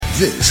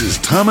This is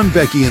Tom and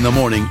Becky in the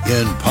morning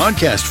in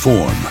podcast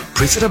form.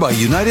 Presented by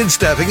United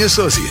Staffing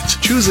Associates.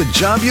 Choose a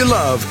job you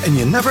love and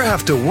you never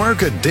have to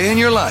work a day in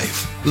your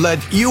life.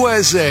 Let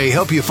USA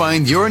help you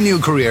find your new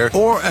career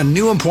or a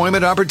new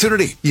employment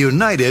opportunity.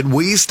 United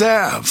We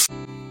Staff.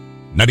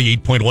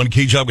 98.1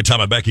 Key Job with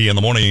Tom and Becky in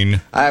the morning.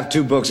 I have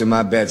 2 books in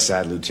my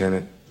bedside,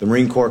 Lieutenant. The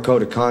Marine Corps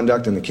Code of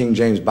Conduct and the King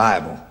James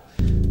Bible.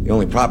 The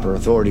only proper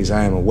authorities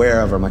I am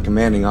aware of are my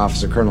commanding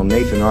officer, Colonel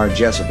Nathan R.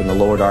 Jessup, and the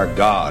Lord our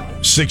God.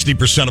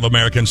 60% of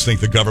Americans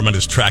think the government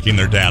is tracking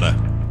their data.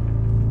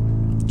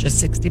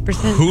 Just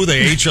 60%? Who the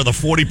H are the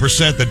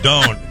 40% that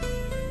don't?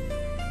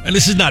 And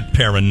this is not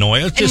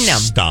paranoia.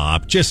 Just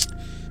stop. Just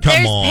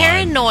come on. There's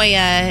paranoia,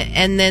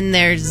 and then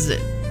there's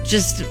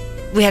just,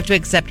 we have to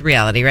accept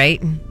reality,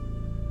 right?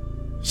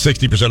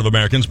 60% of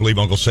Americans believe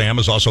Uncle Sam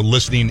is also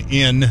listening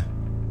in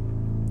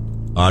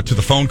to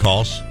the phone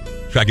calls,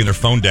 tracking their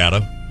phone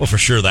data. Well, for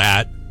sure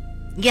that.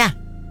 Yeah.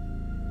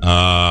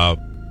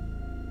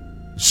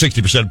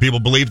 60% of people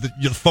believe that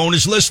your phone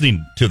is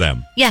listening to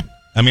them. Yeah.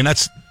 I mean,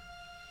 that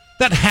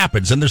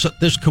happens, and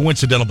there's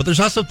coincidental, but there's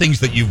also things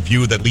that you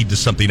view that lead to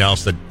something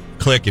else that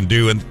click and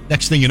do, and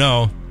next thing you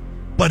know,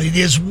 but it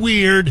is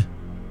weird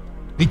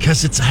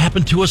because it's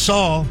happened to us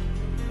all.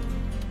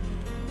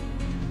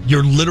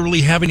 You're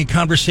literally having a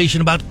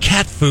conversation about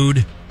cat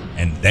food,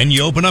 and then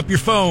you open up your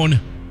phone.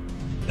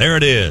 There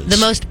it is. The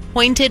most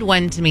pointed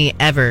one to me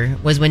ever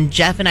was when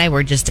Jeff and I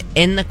were just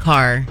in the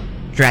car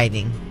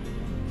driving.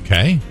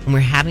 Okay. And we're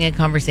having a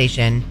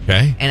conversation.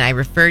 Okay. And I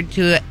referred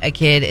to a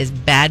kid as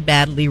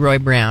Bad Leroy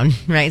Brown.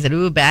 Right? I said,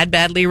 ooh,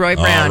 Bad Leroy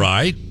Brown. All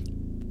right.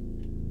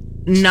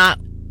 Not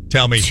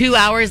Tell me. 2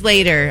 hours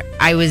later,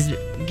 I was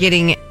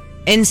getting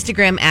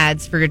Instagram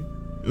ads for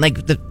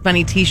like the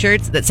funny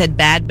T-shirts that said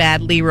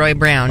Bad Leroy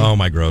Brown. Oh,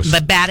 my gross.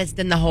 The baddest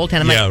in the whole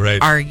town. I'm like,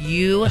 right. Are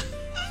you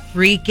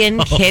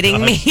freaking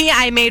kidding me?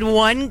 I made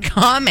one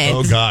comment.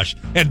 Oh, gosh.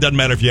 And it doesn't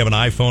matter if you have an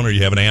iPhone or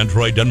you have an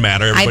Android. Doesn't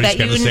matter. Everybody's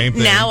got the same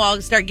thing. Now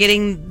I'll start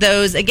getting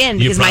those again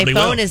because my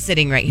phone is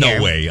sitting right here.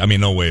 No way. I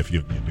mean, no way if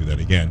you do that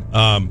again.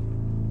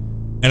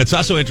 And it's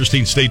also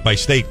interesting state by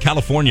state.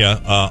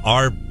 California,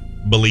 our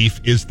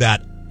belief is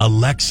that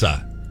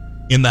Alexa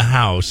in the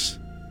house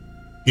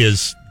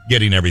is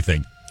getting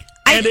everything.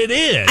 And it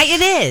is.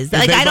 It is.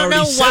 Like, I don't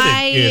know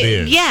why. It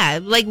is. Yeah,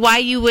 like why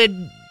you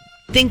would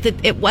think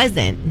that it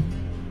wasn't.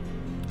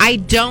 I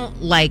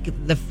don't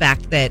like the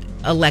fact that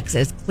Alexa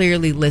is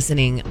clearly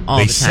listening all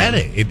the time.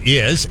 They said it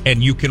is,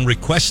 and you can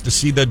request to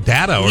see the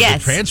data or the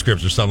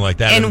transcripts or something like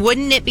that. And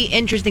wouldn't it be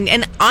interesting?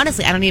 And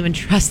honestly, I don't even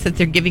trust that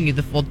they're giving you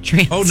the full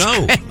transcripts. Oh,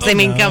 no. I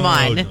mean, come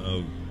on.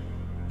 No.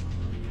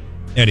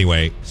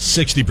 Anyway,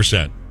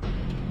 60%.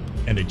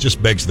 And it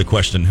just begs the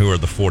question, who are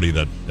the 40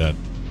 that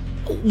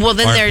well,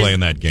 then aren't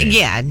playing that game?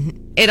 Yeah.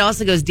 It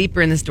also goes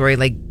deeper in the story.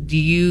 Like, do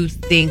you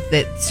think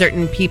that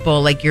certain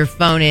people, like your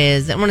phone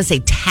is, I don't want to say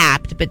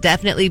tapped, but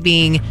definitely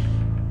being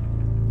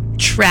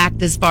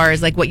tracked as far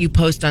as like what you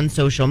post on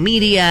social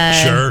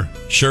media?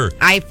 Sure.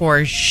 I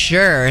for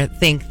sure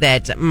think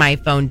that my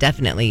phone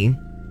definitely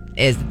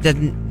is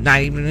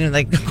not even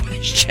like a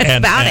question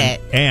about it.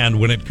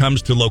 And when it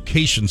comes to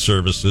location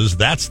services,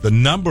 that's the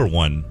number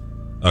one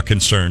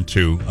concern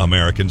to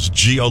Americans,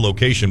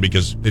 geolocation,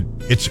 because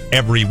it's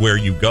everywhere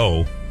you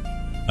go.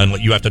 And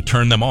you have to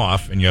turn them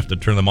off, and you have to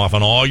turn them off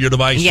on all your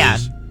devices. Yeah.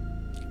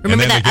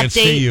 Remember that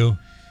update?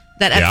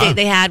 That update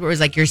they had where it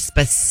was like your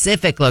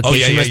specific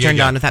location was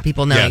turned on without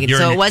people knowing. Yeah,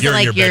 so it wasn't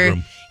like you're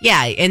bedroom.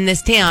 In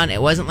this town.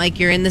 It wasn't like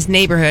you're in this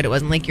neighborhood. It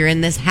wasn't like you're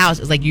in this house.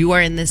 It was like you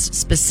are in this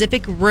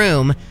specific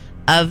room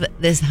of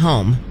this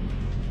home.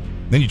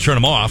 Then you turn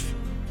them off,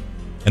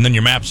 and then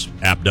your Maps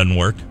app doesn't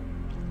work.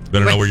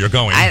 Better know where you're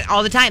going.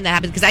 All the time that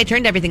happens because I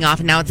turned everything off,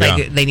 and now it's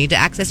like they need to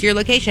access your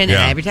location, and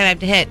every time I have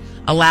to hit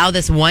allow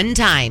this one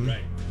time.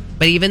 Right.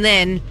 But even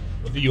then,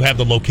 do you have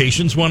the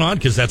locations one on?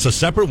 Because that's a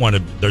separate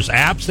one. There's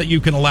apps that you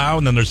can allow,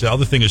 and then there's the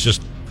other thing is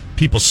just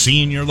people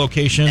seeing your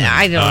location.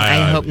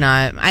 I hope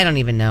not. I don't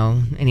even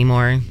know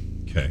anymore.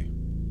 Okay.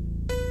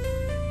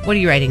 What are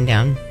you writing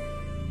down?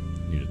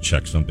 I need to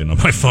check something on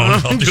my phone.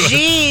 I'll do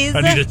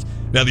it.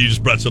 Now that you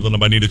just brought something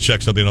up, I need to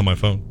check something on my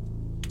phone.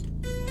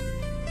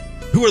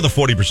 Who are the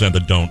 40%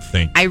 that don't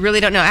think? I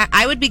really don't know.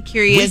 I would be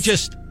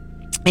curious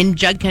in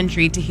Jug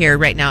Country to hear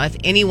right now if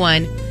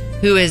anyone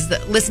who is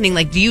listening,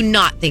 like, do you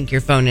not think your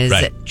phone is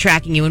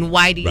tracking you, and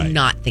why do you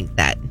not think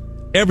that?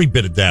 Every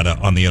bit of data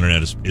on the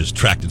internet is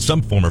tracked in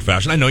some form or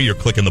fashion. I know you're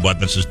clicking the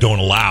button that says don't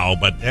allow,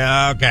 but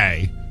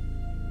okay.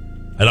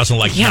 I also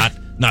like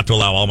not to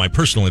allow all my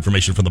personal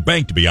information from the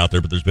bank to be out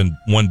there, but there's been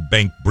one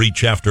bank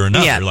breach after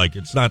another. Yeah. Like,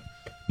 it's not,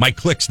 my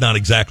click's not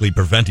exactly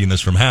preventing this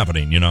from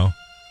happening, you know?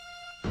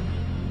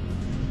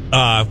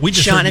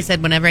 Shauna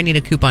said, whenever I need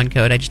a coupon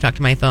code, I just talk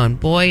to my phone.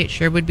 Boy, it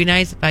sure would be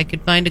nice if I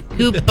could find a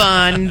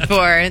coupon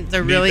for it. It's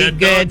a really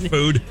good dog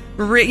food.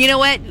 You know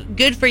what?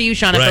 Good for you,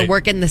 Shauna, for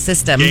working the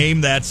system.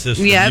 Game that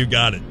system. Yep. You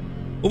got it.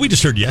 Well, we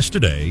just heard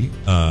yesterday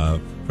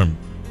from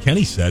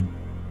Kenny said,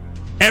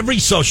 every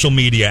social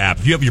media app,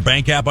 if you have your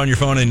bank app on your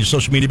phone and your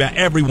social media app,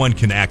 everyone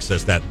can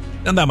access that.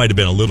 And that might have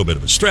been a little bit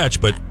of a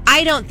stretch, but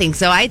I don't think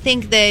so. I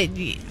think that,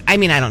 I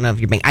don't know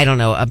if I don't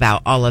know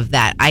about all of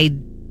that.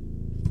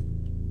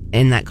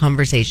 In that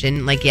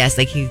conversation, yes,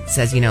 he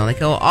says,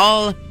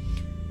 all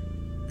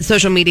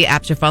social media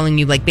apps are following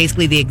you,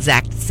 basically the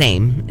exact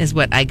same is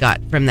what I got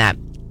from that.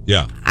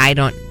 Yeah. I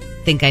don't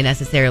think I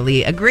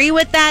necessarily agree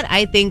with that.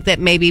 I think that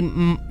maybe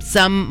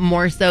some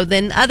more so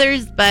than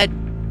others, but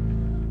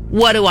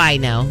what do I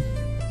know?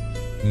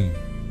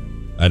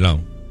 I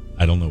don't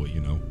know what you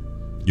know.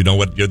 You know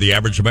what? You're the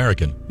average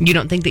American. You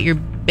don't think that your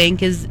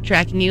bank is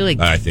tracking you?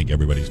 I think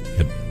everybody's.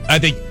 I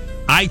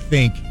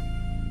think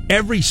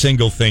every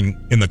single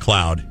thing in the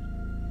cloud,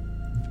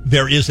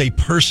 there is a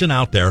person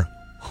out there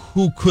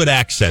who could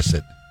access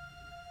it.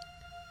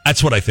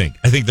 That's what I think.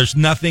 I think there's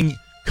nothing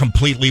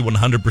completely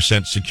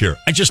 100% secure.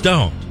 I just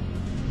don't.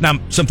 Now,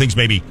 some things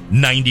maybe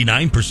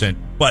 99%,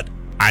 but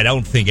I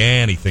don't think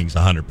anything's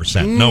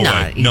 100%. No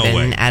way. No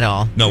way. At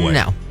all. No way.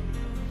 No.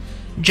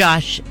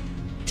 Josh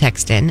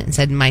texted in and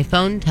said, my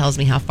phone tells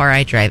me how far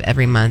I drive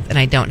every month, and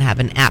I don't have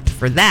an app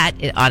for that.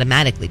 It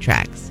automatically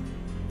tracks.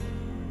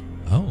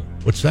 Oh,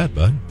 what's that,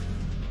 bud?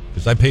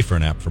 Because I pay for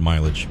an app for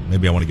mileage.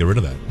 Maybe I want to get rid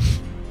of that.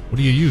 What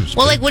do you use?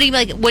 Well, what do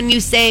you when you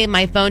say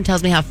my phone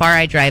tells me how far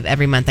I drive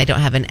every month, I don't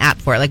have an app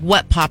for it?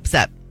 What pops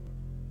up?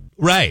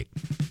 Right.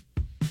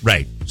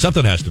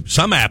 Something has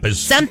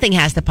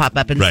to pop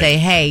up and say,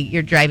 hey,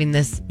 you're driving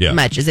this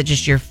much. Is it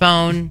just your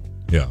phone?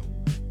 Yeah.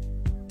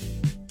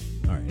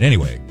 All right.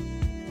 Anyway.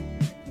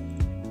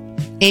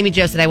 Amy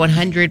Jo said, I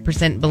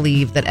 100%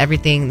 believe that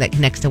everything that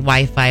connects to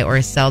Wi-Fi or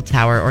a cell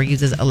tower or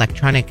uses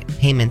electronic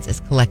payments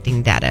is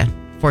collecting data.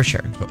 For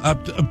sure.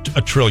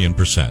 A trillion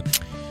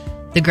 %.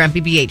 The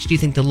Grumpy BH, do you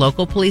think the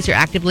local police are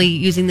actively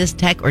using this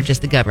tech or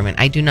just the government?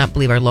 I do not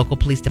believe our local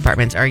police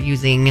departments are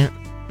using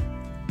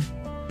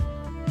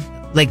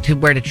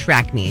to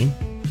track me.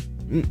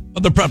 Well,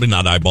 they're probably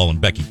not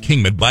eyeballing Becky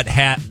Kingman, but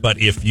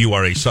if you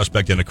are a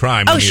suspect in a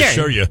crime,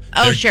 assure you,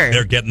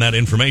 they're getting that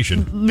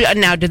information.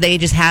 Now, do they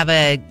just have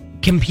a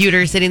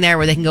computer sitting there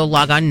where they can go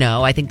log on?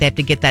 No, I think they have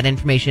to get that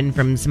information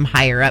from some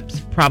higher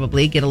ups,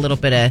 probably get a little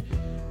bit of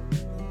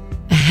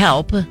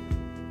help.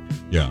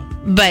 Yeah.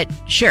 But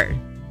sure.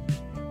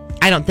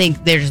 I don't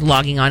think they're just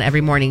logging on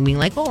every morning being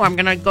like, I'm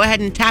going to go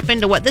ahead and tap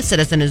into what this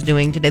citizen is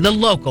doing today. The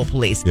local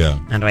police. Yeah.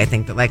 Now, do I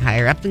think that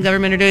higher ups in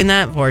government are doing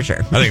that? For sure.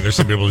 I think there's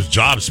some people's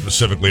jobs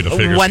specifically to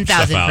figure some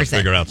stuff out,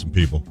 figure out some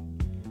people.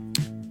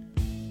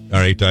 All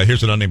right,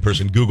 here's an unnamed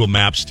person. Google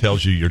Maps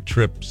tells you your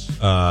trips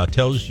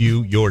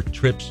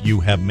you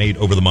have made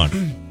over the month.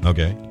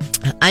 Okay.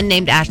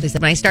 Unnamed Ashley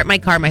said, when I start my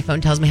car, my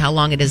phone tells me how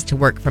long it is to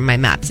work from my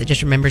maps. It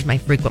just remembers my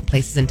frequent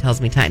places and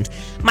tells me times.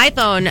 My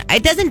phone,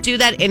 it doesn't do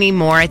that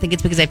anymore. I think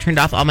it's because I've turned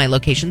off all my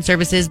location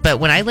services. But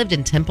when I lived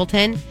in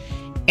Templeton,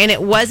 and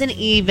it wasn't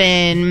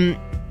even...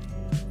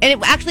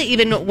 And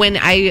even when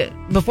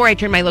before I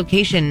turned my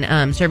location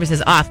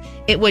services off,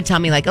 it would tell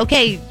me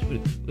okay,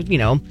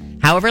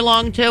 however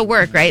long to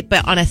work, right?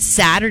 But on a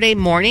Saturday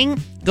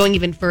morning, going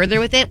even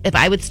further with it, if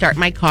I would start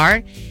my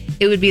car,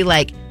 it would be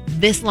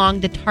this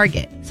long to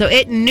Target. So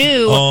it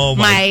knew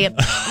my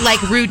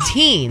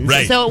routines.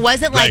 Right. So it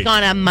wasn't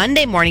on a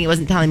Monday morning, it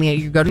wasn't telling me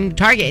you're going to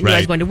Target and knew I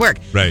was going to work.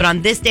 Right. But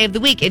on this day of the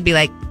week, it'd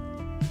be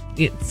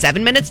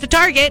 7 minutes to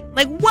Target.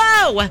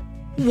 Whoa.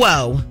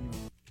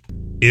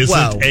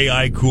 Isn't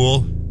AI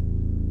cool?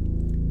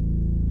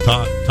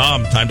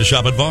 Tom, time to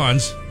shop at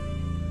Vaughn's.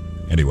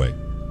 Anyway.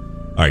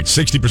 All right,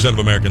 60% of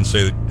Americans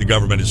say that the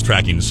government is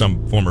tracking in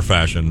some form or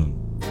fashion.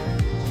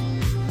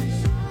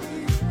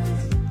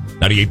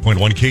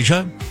 98.1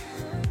 Keisha.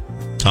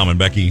 Tom and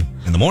Becky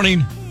in the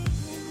morning.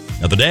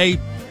 Another day.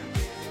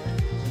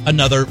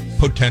 Another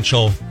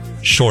potential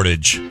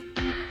shortage.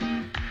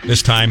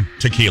 This time,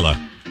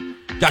 tequila.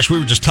 Gosh, we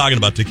were just talking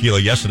about tequila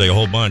yesterday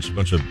a bunch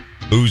of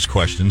booze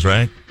questions,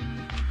 right?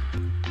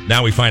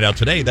 Now we find out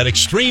today that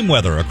extreme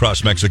weather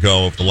across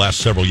Mexico over the last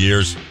several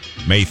years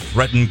may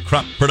threaten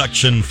crop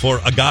production for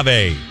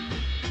agave,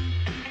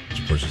 which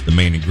of course is the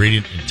main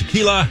ingredient in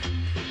tequila.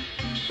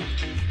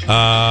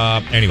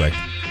 Anyway,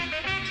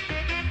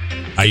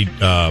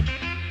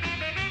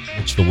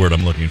 what's the word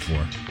I'm looking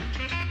for?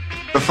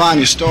 To find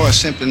your story is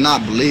simply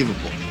not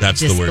believable.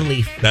 That's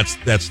Disbelief. the word.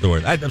 That's the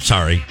word. I'm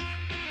sorry.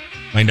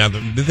 I know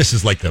this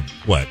is the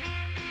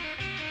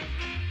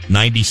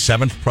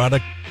 97th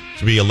product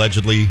to be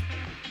allegedly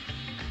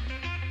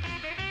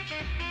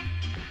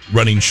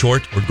running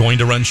short or going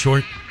to run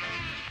short.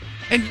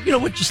 And you know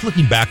what? Just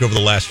looking back over the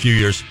last few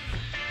years,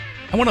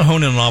 I want to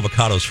hone in on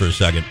avocados for a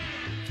second.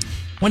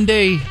 One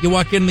day you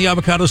walk in, the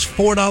avocados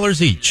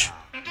 $4 each.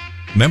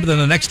 Remember, then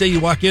the next day you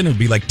walk in, it'd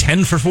be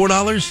 10 for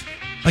 $4.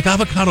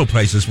 Avocado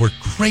prices were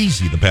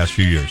crazy the past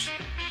few years.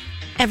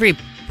 Every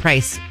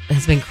price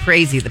has been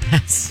crazy the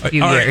past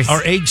few years.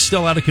 Are eggs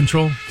still out of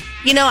control?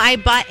 I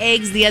bought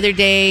eggs the other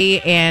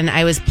day, and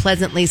I was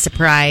pleasantly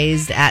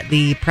surprised at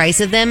the price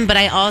of them. But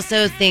I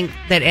also think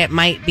that it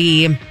might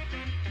be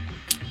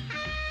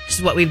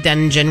just what we've done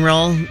in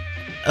general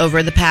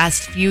over the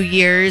past few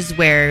years,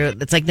 where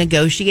it's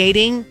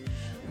negotiating,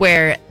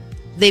 where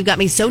they've got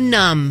me so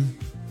numb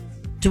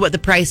to what the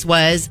price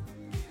was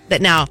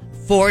that now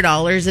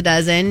 $4 a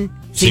dozen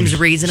seems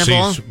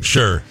reasonable.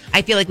 Sure.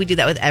 I feel like we do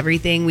that with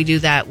everything. We do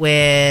that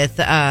with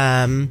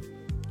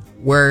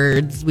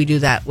words. We do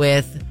that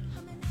with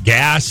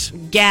gas.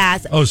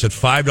 Oh, is it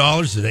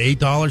 $5? Is it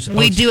 $8?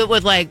 We do it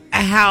with like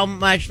how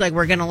much like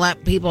we're gonna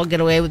let people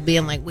get away with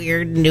being like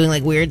weird and doing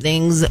like weird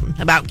things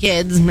about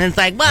kids. And it's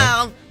like,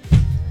 well,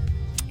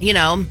 you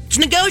know, to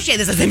negotiate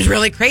this seems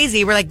really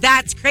crazy. We're like,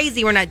 that's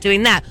crazy. We're not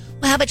doing that.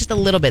 Well, how about just a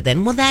little bit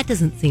then? Well, that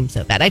doesn't seem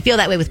so bad. I feel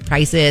that way with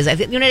prices.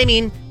 You know what I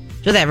mean?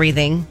 With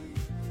everything.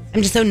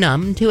 I'm just so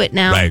numb to it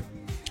now. Right.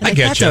 Like, I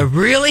get that's a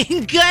really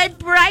good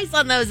price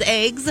on those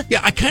eggs.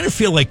 Yeah, I kind of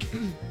feel like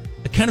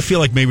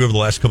maybe over the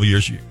last couple of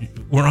years,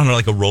 we're on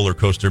like a roller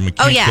coaster and we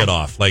can't get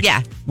off. Like,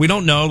 we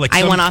don't know. Like,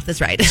 I went off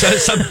this ride.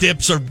 Some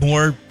dips are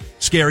more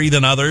scary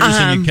than others,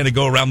 and you kind of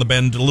go around the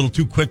bend a little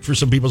too quick for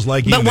some people's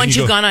liking. But once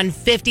you've gone on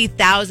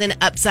 50,000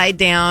 upside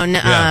down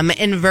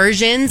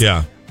inversions,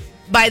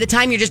 by the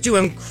time you're just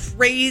doing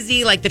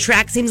crazy, like the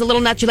track seems a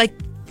little nuts, you're like,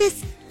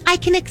 this, I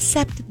can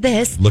accept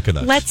this. Look at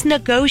us. Let's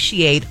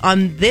negotiate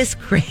on this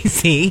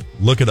crazy.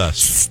 Look at us.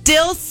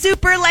 Still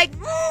super like...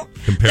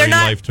 Comparing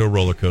life to a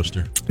roller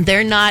coaster.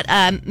 They're not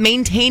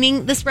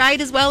maintaining this ride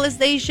as well as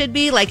they should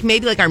be. Like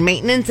maybe like our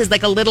maintenance is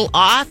like a little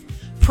off.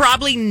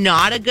 Probably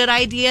not a good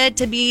idea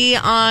to be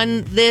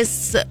on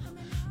this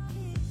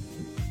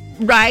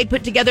ride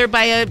put together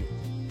by a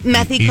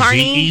methy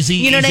carny. Easy.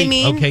 You know what I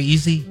mean? Okay,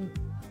 easy.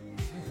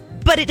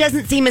 But it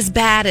doesn't seem as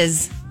bad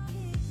as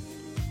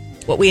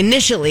what we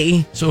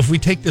initially. So if we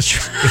take this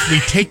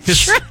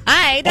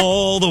tried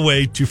all the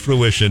way to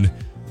fruition,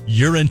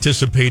 you're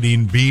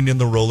anticipating being in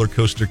the roller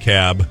coaster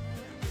cab,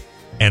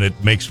 and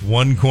it makes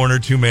one corner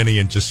too many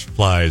and just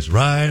flies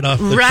right off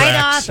the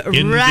tracks.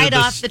 Right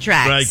off the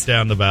tracks. Right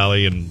down the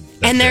valley. And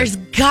there's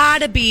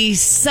got to be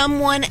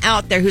someone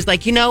out there who's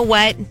like, you know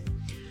what?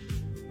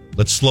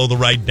 Let's slow the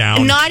ride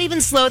down. Not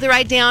even slow the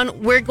ride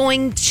down. We're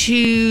going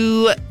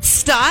to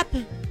stop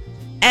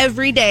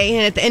every day,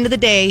 and at the end of the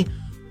day,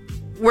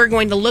 we're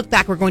going to look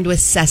back. We're going to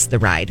assess the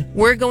ride.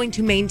 We're going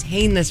to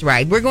maintain this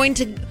ride. We're going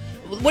to...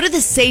 What are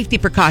the safety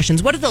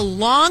precautions? What are the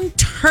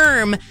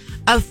long-term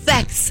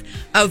effects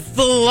of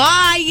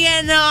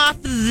flying off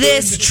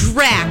this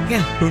track?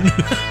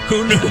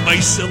 Who knew my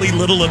silly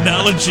little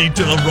analogy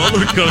to a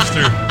roller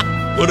coaster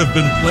would have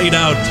been played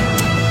out?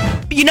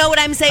 You know what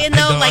I'm saying,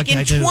 though?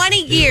 In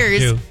 20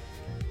 years,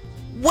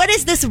 what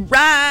is this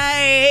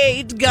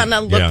ride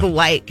gonna look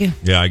like?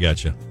 Yeah, I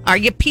got you. Are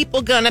you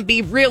people gonna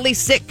be really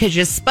sick because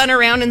you spun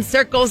around in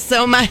circles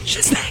so much?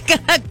 Is that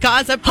gonna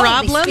cause a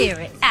problem? Holy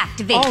Spirit,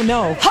 activate. Oh,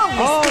 no.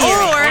 Holy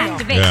Spirit,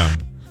 activate. Yeah.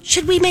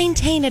 Should we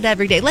maintain it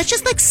every day? Let's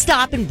just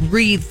stop and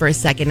breathe for a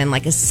second and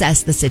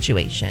assess the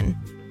situation.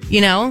 You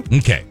know?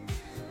 Okay.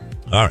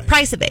 All right.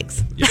 Price of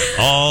eggs. Yeah.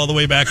 All the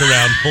way back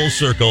around, full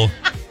circle.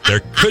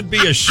 There could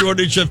be a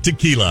shortage of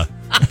tequila.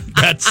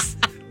 That's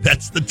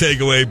the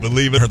takeaway.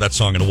 Believe it. I heard that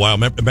song in a while.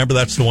 Remember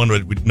that's the one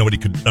where nobody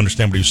could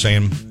understand what he was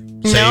saying?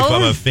 Say if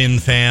I'm a Finn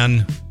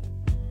fan.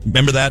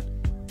 Remember that?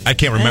 I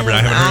can't remember. I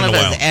haven't heard it in a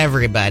while.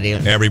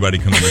 Everybody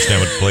can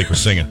understand what Blake was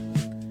singing.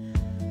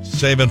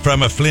 Saving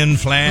from a Flynn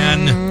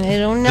flan. I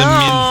don't know.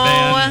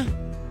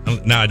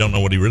 Now I don't know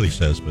what he really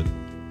says, but...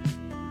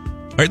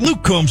 All right,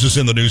 Luke Combs is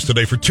in the news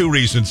today for two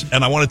reasons,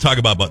 and I want to talk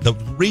about the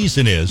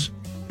reason is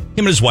him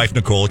and his wife,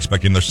 Nicole,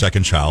 expecting their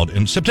second child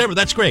in September.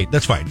 That's great.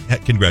 That's fine.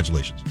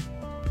 Congratulations.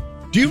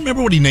 Do you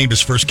remember what he named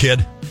his first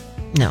kid?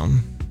 No.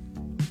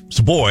 It's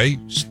a boy.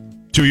 He's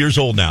 2 years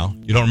old now.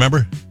 You don't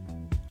remember?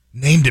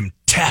 Named him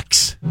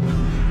Tex.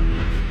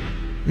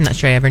 I'm not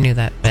sure I ever knew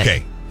that. But.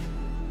 Okay.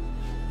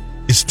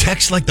 Is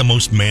Tex the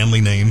most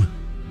manly name?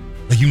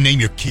 You name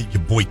your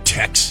boy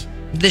Tex?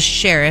 The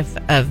sheriff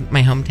of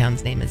my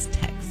hometown's name is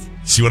Tex.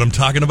 See what I'm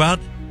talking about?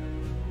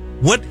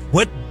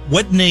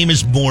 What name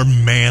is more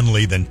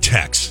manly than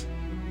Tex?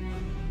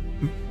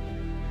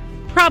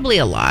 Probably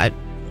a lot.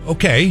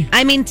 Okay.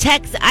 I mean,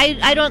 Tex,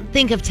 I don't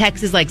think of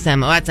Tex as that's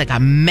a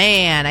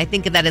man. I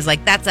think of that as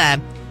that's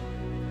a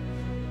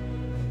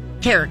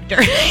character.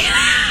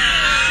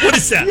 What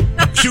is that?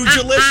 A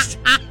pugilist?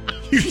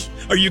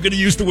 Are you going to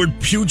use the word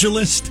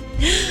pugilist?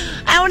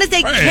 I want to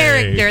say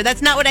character.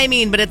 That's not what I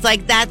mean, but it's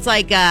that's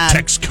a...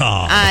 Tex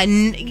Cobb.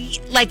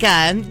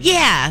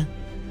 Yeah.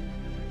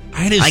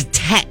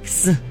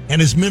 Tex. And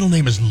his middle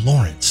name is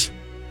Lawrence.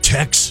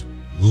 Tex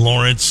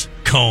Lawrence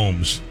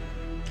Combs.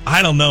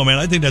 I don't know, man.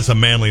 I think that's a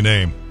manly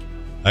name.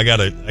 I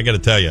gotta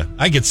tell you.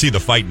 I could see the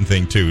fighting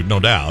thing, too, no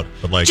doubt.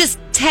 But just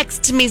Tex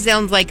to me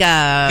sounds like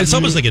a... It's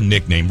almost like a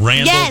nickname.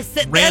 Randall.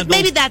 Yes, Randall.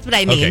 Maybe that's what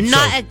I mean. Okay,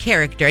 not a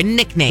character, a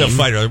nickname. The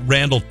fighter,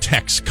 Randall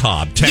Tex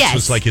Cobb. Tex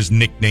was his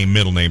nickname,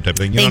 middle name type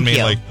thing. You know what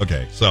I mean?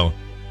 Okay, so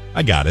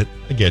I got it.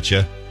 I get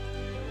you.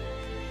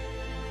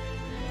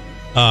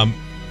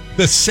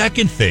 The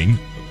second thing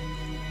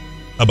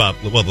about,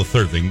 the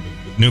third thing,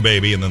 the new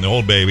baby and then the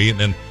old baby, and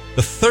then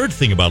the third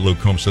thing about Luke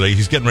Combs today,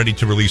 he's getting ready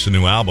to release a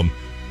new album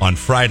on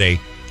Friday.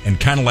 And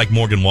kind of like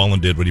Morgan Wallen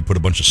did when he put a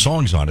bunch of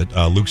songs on it,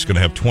 Luke's going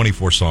to have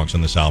 24 songs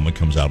on this album. It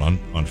comes out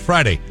on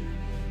Friday.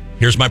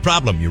 Here's my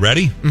problem. You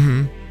ready?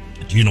 Mm-hmm.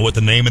 Do you know what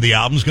the name of the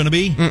album's going to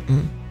be?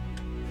 Mm-mm.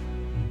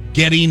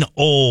 getting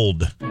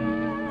old.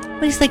 Well,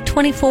 he's like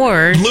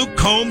 24. Luke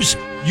Combs,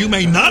 you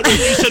may not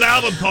release an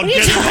album called What are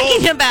you Getting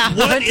talking Old. about?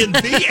 What in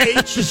the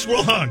H is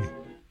wrong?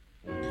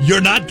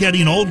 You're not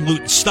getting old,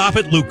 Luke. Stop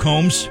it, Luke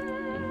Combs.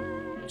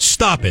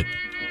 Stop it.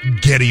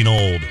 Getting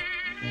old.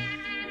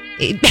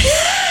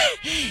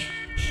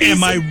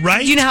 Am I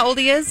right? Do you know how old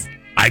he is?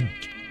 I'm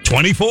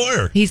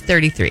 24. He's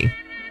 33.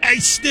 Hey,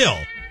 still.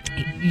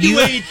 You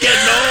ain't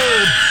getting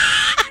old.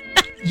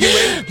 You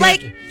ain't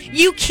Like,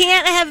 you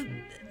can't have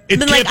It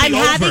been can't like, I'm be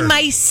having over.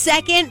 my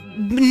second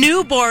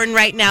newborn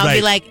right now. And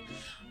be Right. like,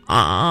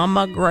 I'm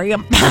a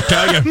grandpa.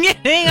 tell you. I'm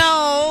getting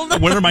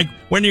old.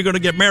 When are you going to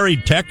get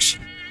married, Tex?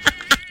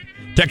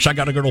 Tex, I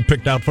got a girl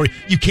picked out for you.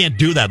 You can't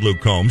do that,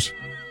 Luke Combs.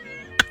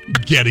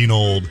 Getting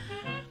old.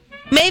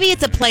 Maybe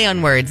it's a play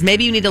on words.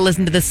 Maybe you need to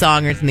listen to the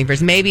song or something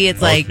first. Maybe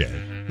it's like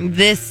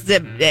this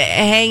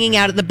hanging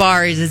out at the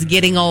bars is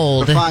getting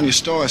old. To find your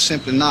story is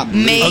simply not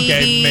believable. Maybe,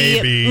 Okay,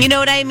 maybe. You know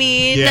what I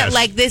mean? Yes.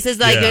 Like this is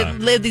like Yeah.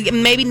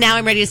 maybe now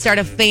I'm ready to start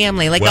a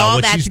family. Like Well, all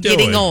what that's she's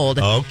getting doing. old.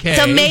 Okay.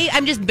 So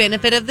I'm just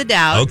benefit of the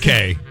doubt.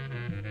 Okay.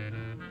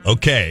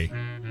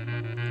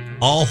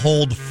 I'll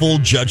hold full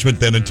judgment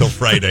then until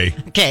Friday.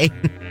 Okay.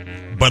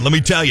 But let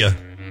me tell you,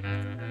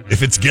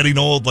 if it's getting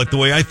old like the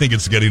way I think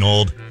it's getting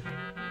old,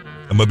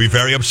 I'm going to be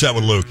very upset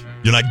with Luke.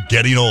 You're not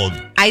getting old.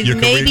 You're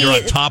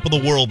on top of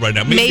the world right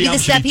now. Maybe the I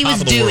should stuff be he top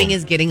was of the doing world.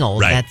 is getting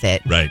old. Right, That's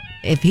it. Right.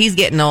 If he's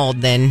getting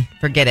old, then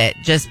forget it.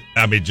 Just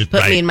Just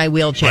put me in my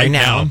wheelchair right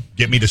now.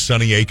 Get me to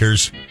Sunny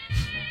Acres.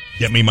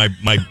 Get me my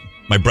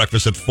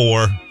breakfast at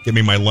 4. Get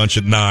me my lunch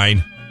at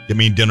 9. Get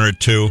me dinner at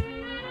 2.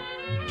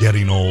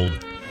 Getting old.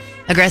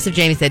 Aggressive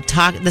Jamie said,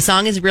 the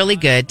song is really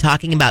good,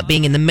 talking about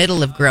being in the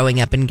middle of growing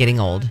up and getting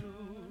old.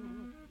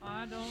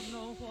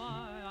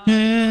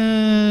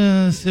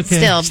 Yes,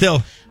 okay.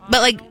 Still.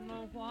 But like,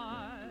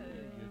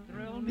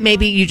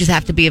 maybe you just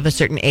have to be of a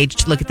certain age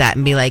to look at that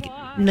and be like,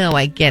 no,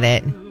 I get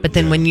it. But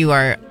then when you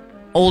are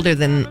older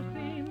than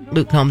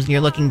Luke Combs and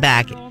you're looking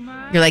back,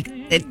 you're like,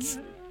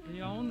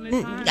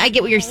 I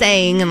get what you're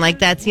saying. And like,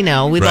 that's, we've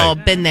Right. all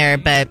been there,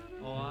 but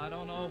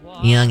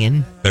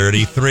youngin'.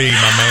 33,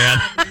 my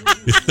man.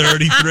 You're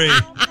 33.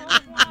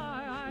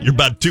 You're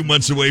about 2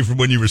 months away from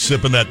when you were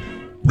sipping that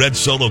red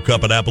Solo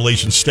cup at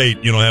Appalachian State,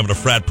 having a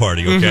frat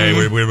party, okay?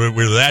 Mm-hmm.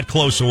 We're that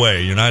close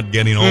away. You're not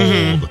getting old.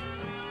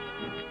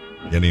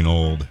 Mm-hmm. Getting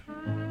old.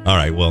 All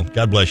right, well,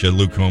 God bless you,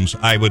 Luke Combs.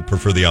 I would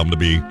prefer the album to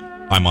be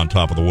I'm on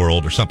Top of the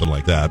World or something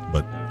like that,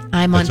 but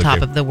I'm on that's top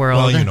okay. of the world.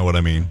 Well, you know what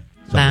I mean.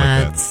 Something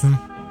That's like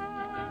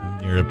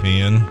that.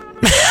 European.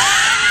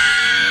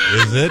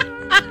 Is it?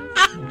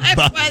 I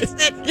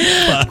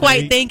wasn't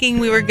quite thinking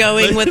we were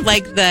going with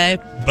like Bye.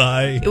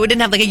 it didn't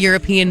have like a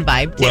European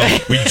vibe to Well,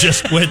 it. we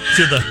just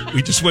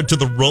went to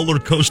the roller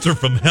coaster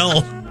from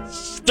hell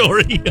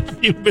story a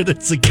few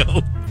minutes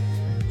ago.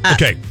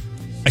 Okay,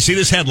 I see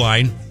this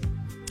headline,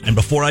 and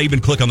before I even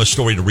click on the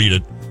story to read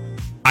it,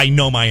 I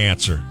know my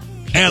answer,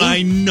 and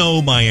I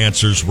know my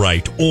answer's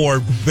right or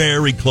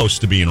very close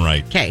to being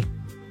right. Okay.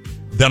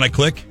 Then I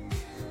click,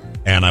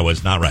 and I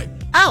was not right.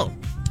 Oh.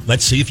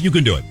 Let's see if you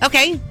can do it.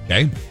 Okay.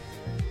 Okay.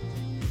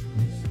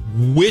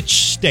 Which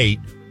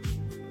state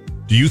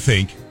do you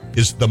think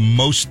is the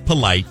most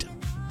polite,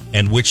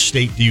 and which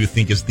state do you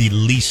think is the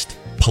least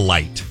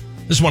polite?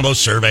 This is one of those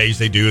surveys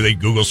they do. They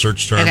Google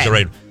search terms. Okay.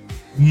 Right.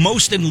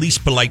 Most and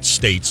least polite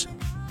states.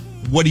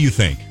 What do you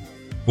think?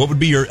 What would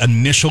be your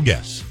initial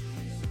guess?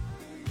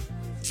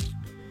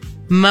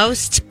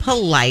 Most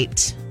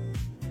polite,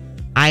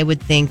 I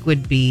would think,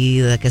 would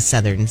be like a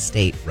southern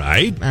state.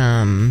 Right.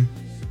 I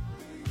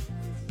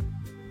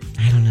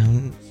don't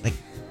know, like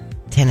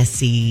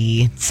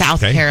Tennessee,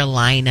 South Okay.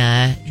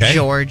 Carolina, Okay.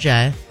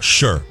 Georgia.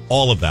 Sure.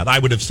 All of that. I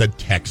would have said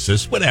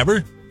Texas,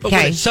 whatever. But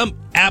Okay. some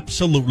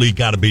absolutely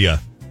got to be a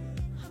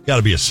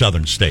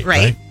southern state,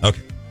 Right.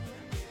 Okay.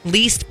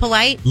 Least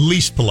polite,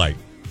 Least polite.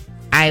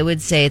 I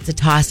would say it's a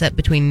toss-up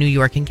between New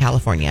York and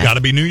California. Got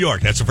to be New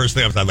York. That's the first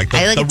thing I thought. Like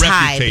I like the a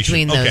tie reputation.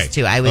 between those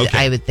two. I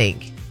would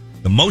think.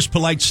 The most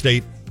polite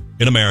state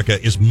in America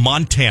is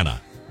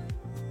Montana.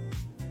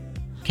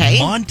 Okay.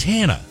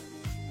 Montana.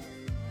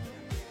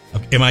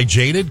 Am I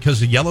jaded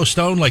because of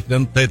Yellowstone? Like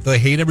they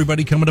hate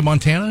everybody coming to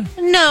Montana?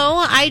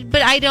 No,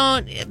 but I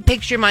don't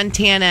picture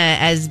Montana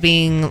as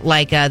being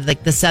like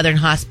the Southern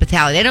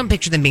hospitality. I don't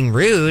picture them being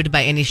rude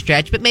by any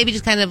stretch, but maybe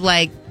just kind of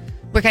like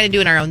we're kind of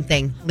doing our own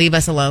thing. Leave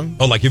us alone.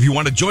 Oh, like if you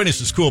want to join us,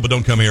 it's cool, but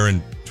don't come here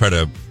and try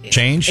to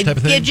change type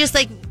of thing? Yeah, just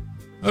like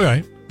All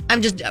right.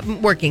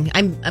 I'm working.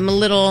 I'm a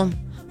little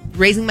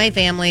raising my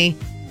family.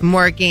 I'm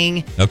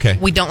working. Okay.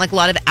 We don't like a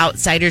lot of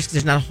outsiders because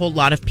there's not a whole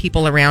lot of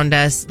people around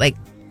us. Like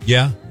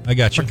Yeah, I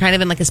got you. we're kind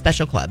of in like a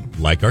special club.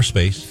 Like our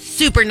space.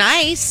 Super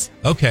nice,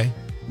 Okay.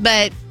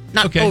 but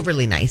not Okay.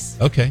 overly nice.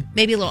 Okay.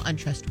 Maybe a little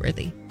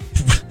untrustworthy.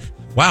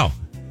 Wow.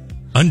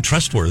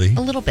 Untrustworthy.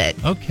 A little bit.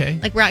 Okay.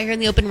 Like we're out here in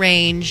the open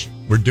range.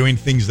 We're doing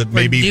things that We're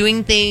maybe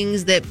doing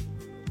things that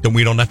then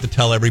we don't have to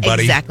tell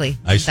everybody. Exactly.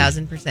 I see.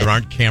 1000%. There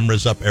aren't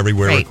cameras up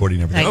everywhere right,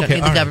 recording everything. I don't okay,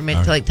 need all the right, government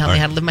all to like tell me right.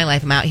 how to live my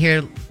life. I'm out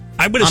here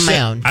I would have on said,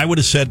 my own. I would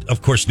have said,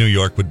 of course, New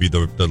York would be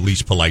the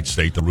least polite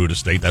state, the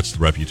rudest state. That's the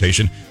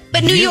reputation.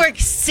 But New York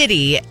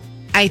City,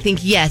 I think,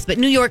 yes. But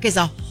New York as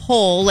a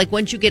whole, like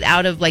once you get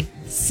out of like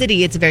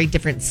city, it's a very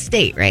different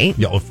state, right?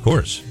 Yeah, of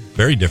course.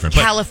 Very different.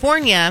 But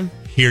California.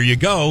 here you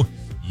go.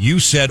 You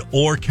said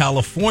or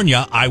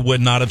California. I would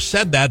not have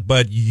said that,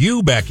 but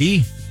you,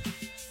 Becky,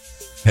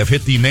 have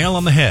hit the nail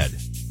on the head.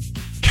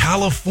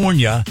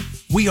 California,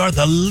 we are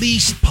the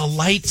least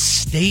polite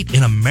state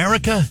in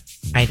America.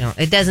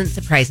 It doesn't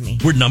surprise me.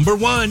 We're number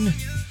one.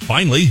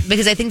 Finally.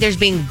 Because I think there's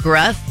being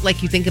gruff,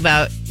 like you think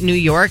about New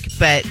York,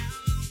 but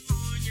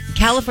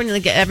California,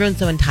 like everyone's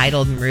so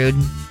entitled and rude.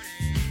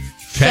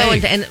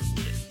 Okay.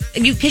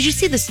 Because you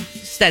see the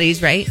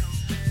studies, right?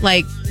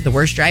 Like the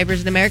worst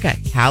drivers in America,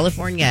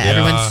 California. Yeah.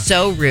 Everyone's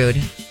so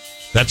rude.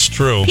 That's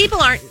true.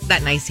 People aren't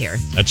that nice here.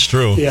 That's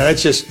true. Yeah,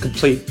 that's just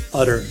complete,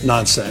 utter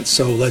nonsense.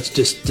 So let's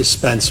just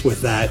dispense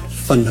with that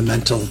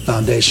fundamental,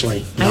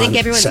 foundationally nonsense. I think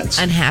everyone's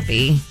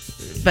unhappy,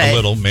 but a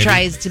little, maybe.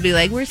 Tries to be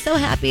like, we're so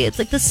happy. It's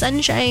like the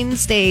sunshine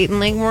state, and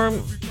like we're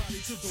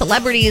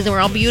celebrities, and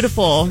we're all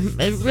beautiful.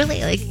 But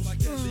really, like,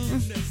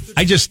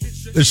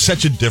 there's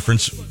such a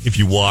difference if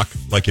you walk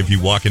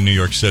in New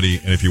York City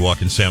and if you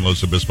walk in San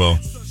Luis Obispo.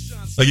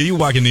 Like, if you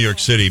walk in New York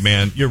City,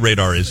 man, your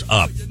radar is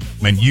up.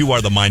 Man, you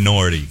are the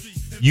minority.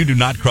 You do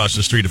not cross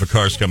the street if a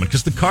car's coming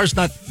because the car's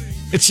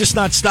it's just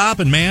not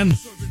stopping, man.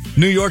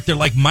 New York, they're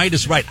like, might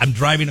is right. I'm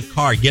driving a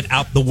car. Get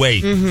out the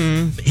way.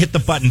 Mm-hmm. Hit the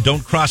button.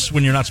 Don't cross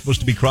when you're not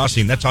supposed to be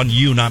crossing. That's on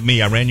you, not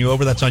me. I ran you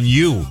over. That's on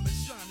you,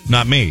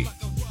 not me.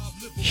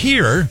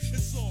 Here,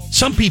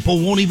 some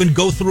people won't even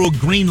go through a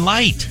green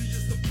light.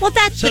 Well,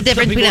 that's the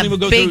difference between a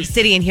big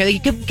city and here. You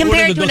can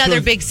compare it to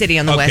another big city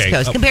on the West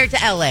Coast. Compare it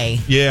to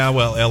L.A. Yeah,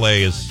 well,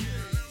 L.A. is...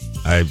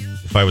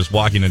 If I was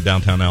walking in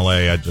downtown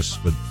L.A., I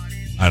just would...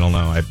 I don't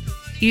know.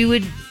 You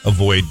would...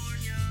 avoid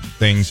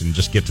things and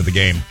just get to the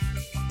game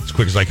as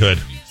quick as I could.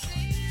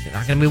 You're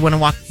not going to want to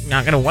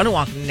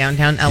walk in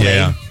downtown L.A.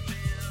 Yeah.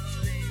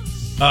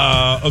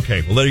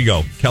 Okay, well, there you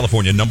go.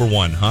 California, number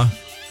one, huh?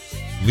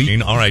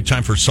 Leading. All right,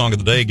 time for Song of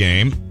the Day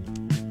game.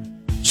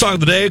 Song of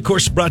the Day, of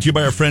course, brought to you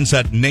by our friends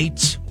at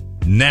Nate's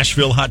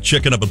Nashville Hot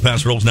Chicken up at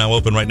Paso Robles, now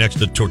open right next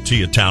to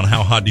Tortilla Town.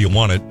 How hot do you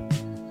want it?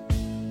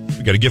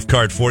 We got a gift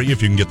card for you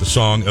if you can get the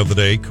Song of the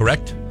Day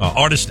correct.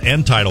 Artist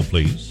and title,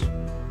 please.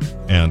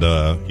 And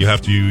you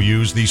have to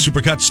use the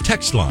Supercuts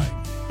text line.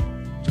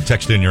 So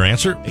text in your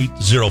answer,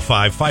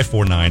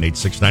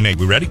 805-549-8698.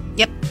 We ready?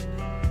 Yep.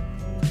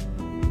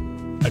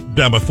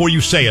 Now, before you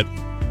say it,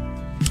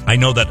 I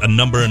know that a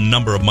number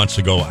of months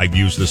ago I've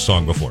used this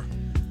song before.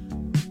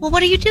 Well,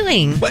 what are you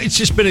doing? Well,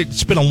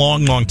 it's been a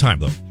long time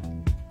though.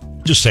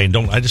 Just saying,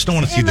 I just don't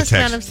want to see the text.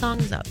 There's a lot of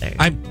songs out there.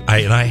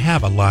 I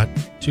have a lot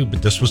too,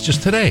 but this was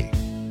just today.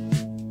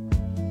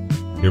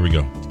 Here we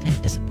go. It's kind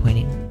of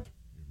disappointing. Your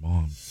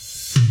mom.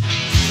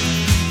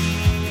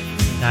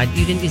 God,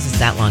 you didn't use this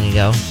that long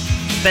ago.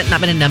 But not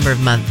been a number of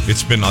months.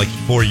 It's been like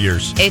 4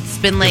 years. It's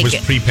been like... It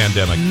was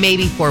pre-pandemic.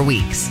 Maybe 4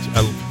 weeks.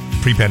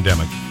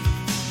 Pre-pandemic.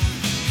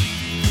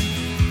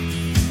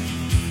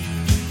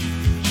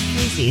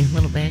 Crazy, a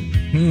little bit.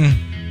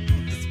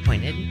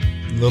 Disappointed.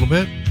 A little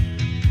bit?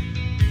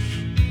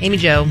 Amy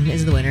Jo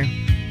is the winner.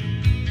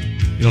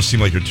 You don't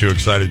seem like you're too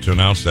excited to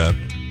announce that.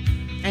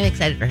 I'm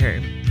excited for her.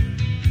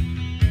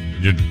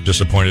 You're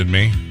disappointed in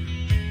me?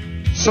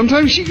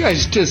 Sometimes you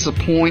guys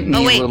disappoint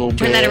me a little bit.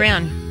 Turn that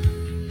around.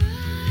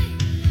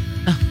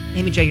 Oh,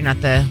 Amy Jo, you're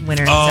not the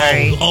winner.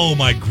 Sorry. Oh,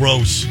 my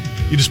gross.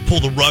 You just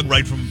pulled the rug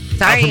right from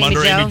Amy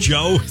under Amy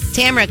Jo.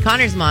 Tamara,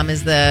 Connor's mom,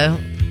 is the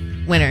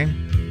winner.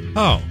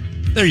 Oh,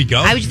 there you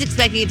go. I was just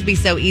expecting it to be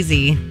so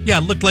easy. Yeah,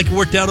 it looked like it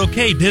worked out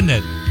okay, didn't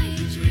it?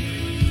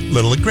 A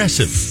little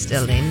aggressive.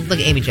 Still, look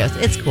at Amy Jo.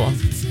 It's cool.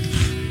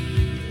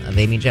 Love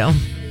Amy Jo.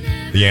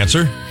 The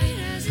answer?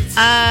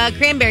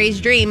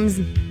 Cranberries, Dreams.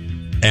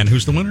 And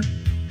who's the winner?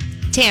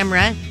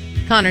 Tamara,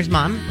 Connor's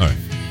mom. All right.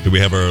 Do we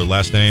have her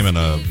last name and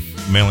a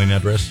mailing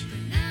address?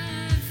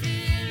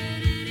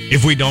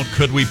 If we don't,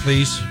 could we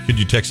please? Could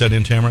you text that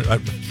in,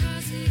 Tamara?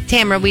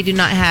 Tamara, we do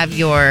not have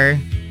your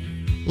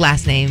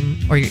last name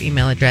or your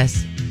email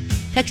address.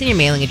 Text in your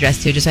mailing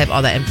address, too, just so I have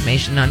all that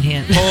information on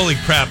hand. Holy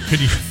crap.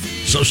 Could you...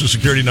 Social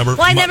security number.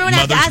 Well, I never want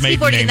to have to ask you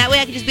for it, and that way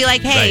I can just be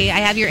like, hey, right.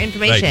 I have your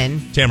information.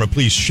 Right. Tamara,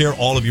 please share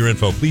all of your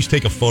info. Please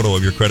take a photo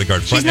of your credit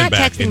card front and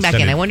back. She's not texting back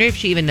in. I wonder if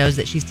she even knows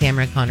that she's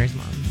Tamara Connor's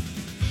mom.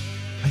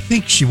 I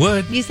think she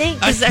would. You think?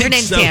 Because her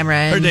name's Tamara,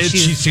 and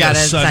she's got a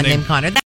son named Connor.